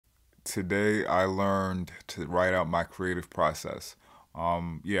today I learned to write out my creative process.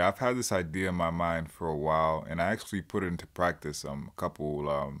 Yeah, I've had this idea in my mind for a while, and I actually put it into practice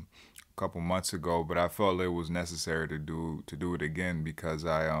couple months ago. But I felt it was necessary to do it again because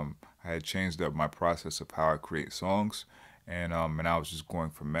I had changed up my process of how I create songs, and I was just going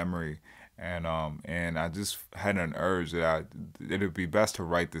from memory, and I just had an urge that it'd be best to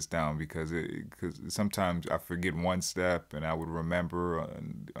write this down because sometimes I forget one step and I would remember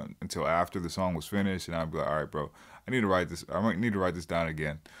until after the song was finished, and I'd be like, all right, bro, I need to write this. I might need to write this down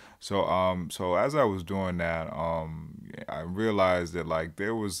again. So as I was doing that, I realized that like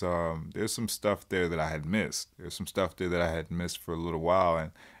there's some stuff there that I had missed. There's some stuff there that I had missed for a little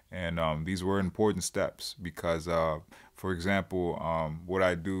while, and these were important steps because, for example, what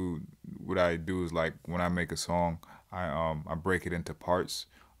I do is like when I make a song, I break it into parts,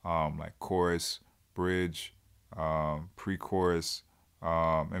 like chorus, bridge, pre-chorus,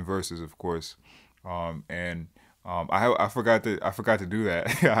 and verses, of course, and I forgot to do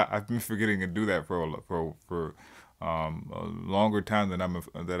that. I've been forgetting to do that for a longer time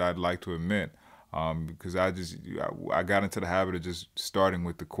that I'd like to admit. Because I got into the habit of just starting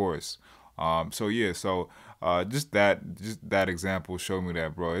with the chorus. So yeah, so just that example showed me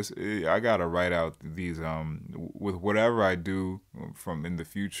that, bro. I gotta write out these with whatever I do from in the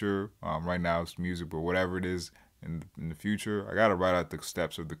future. Right now it's music, but whatever it is in the future, I gotta write out the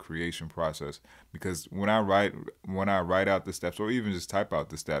steps of the creation process because when I write out the steps or even just type out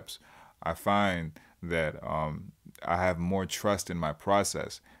the steps, I find that I have more trust in my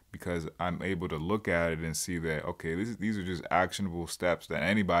process because I'm able to look at it and see that okay, these are just actionable steps that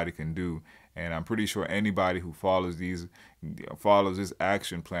anybody can do, and I'm pretty sure anybody who follows this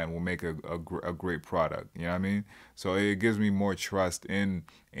action plan will make a great product. You know what I mean? So it gives me more trust in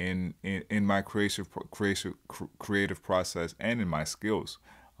my creative process and in my skills,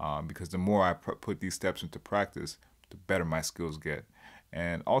 because the more I put these steps into practice, the better my skills get.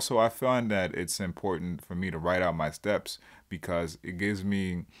 And also, I find that it's important for me to write out my steps because it gives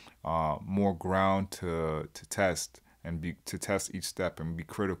me more ground to test and to test each step and be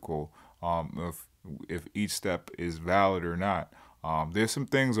critical, if each step is valid or not. There's some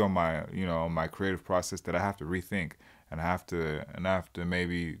things on my creative process that I have to rethink, and I have to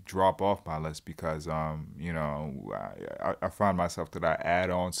maybe drop off my list because I find myself that I add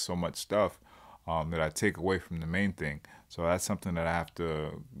on so much stuff, that I take away from the main thing. So that's something that I have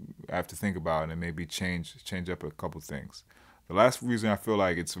to think about and maybe change up a couple things. The last reason I feel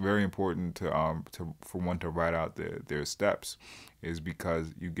like it's very important to for one to write out their steps is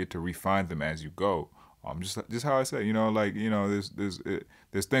because you get to refine them as you go. Just how I said, like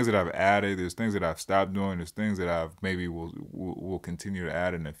there's things that I've added, there's things that I've stopped doing, there's things that I've maybe will continue to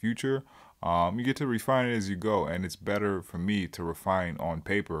add in the future. You get to refine it as you go, and it's better for me to refine on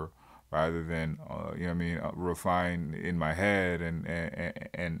paper rather than refine in my head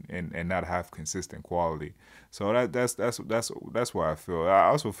and not have consistent quality. So that's why I feel. I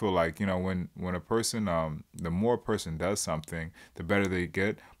also feel like when a person the more a person does something, the better they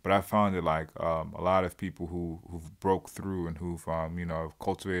get. But I found that like a lot of people who've broke through and who've have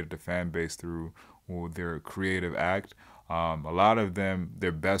cultivated the fan base through their creative act. A lot of them,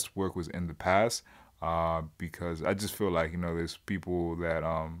 their best work was in the past, because I just feel like there's people that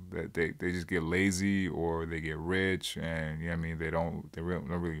they just get lazy or they get rich, and what I mean they don't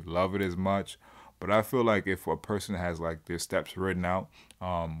really love it as much. But I feel like if a person has like their steps written out,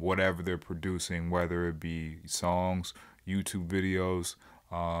 whatever they're producing, whether it be songs, YouTube videos,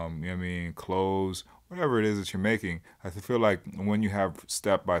 what I mean, clothes, whatever it is that you're making, I feel like when you have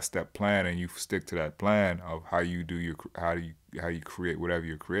step by step plan and you stick to that plan of how you do your how you create whatever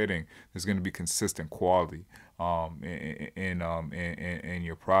you're creating, there's going to be consistent quality in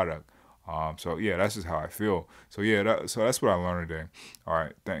your product. So yeah, that's just how I feel. So yeah, so that's what I learned today. All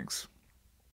right, thanks.